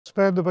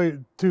Spend about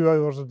 2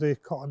 hours a day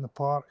cutting the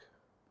park.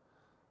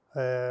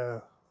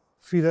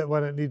 Feed it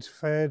when it needs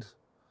fed.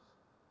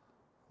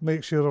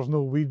 Make sure there's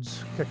no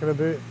weeds kicking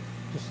about.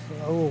 Just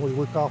I only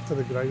look after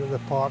the ground of the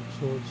park,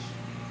 so it's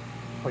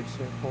quite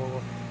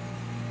straightforward.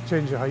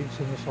 Change the heights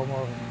in the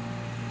summer.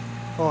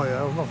 Oh yeah,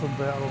 there's nothing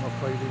better on a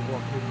Friday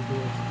walking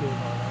indoors doing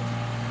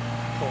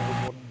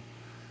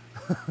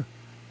that.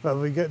 But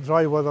if we get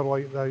dry weather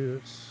like now,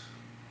 it's,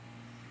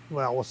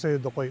 well, I say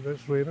like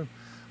it's raining,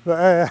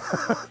 but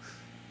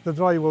the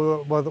dry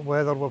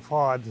weather we've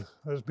had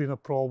has been a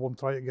problem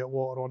trying to get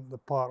water onto the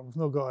park. We've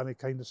not got any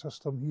kind of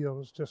system here.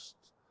 It's just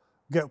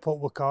get what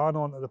we can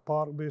onto the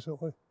park,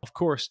 basically. Of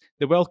course,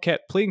 the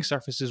well-kept playing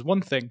surface is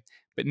one thing,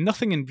 but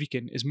nothing in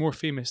Brechin is more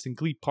famous than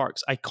Glebe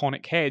Park's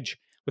iconic hedge,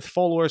 with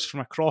followers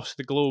from across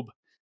the globe.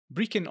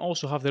 Brechin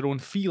also have their own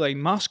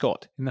feline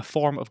mascot in the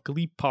form of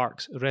Glebe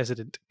Park's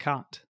resident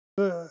cat.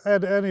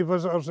 Any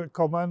visitors that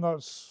come in,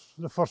 that's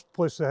the first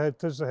place they head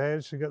to, is the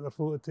hedge to get their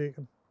photo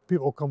taken.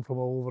 People come from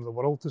all over the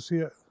world to see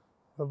it.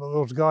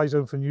 There's guys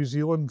in from New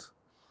Zealand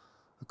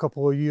a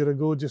couple of years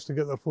ago just to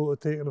get their photo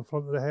taken in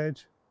front of the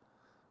hedge.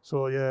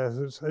 So yeah,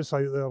 it's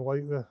out there,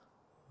 like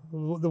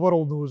the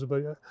world knows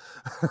about it.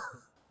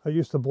 I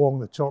used to belong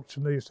to the church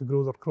and they used to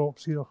grow their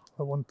crops here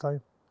at one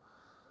time.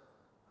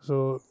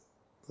 So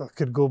I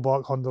could go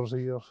back hundreds of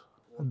years.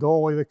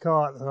 Dolly the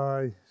cat,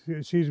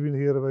 she's been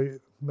here about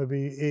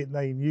maybe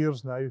 8-9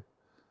 years now.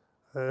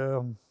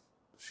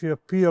 She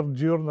appeared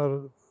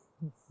during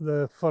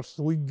the first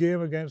league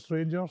game against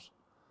Rangers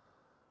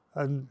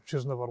and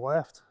she's never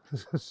left.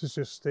 She's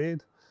just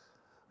stayed.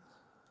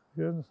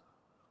 Yeah,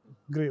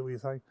 great wee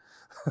thing.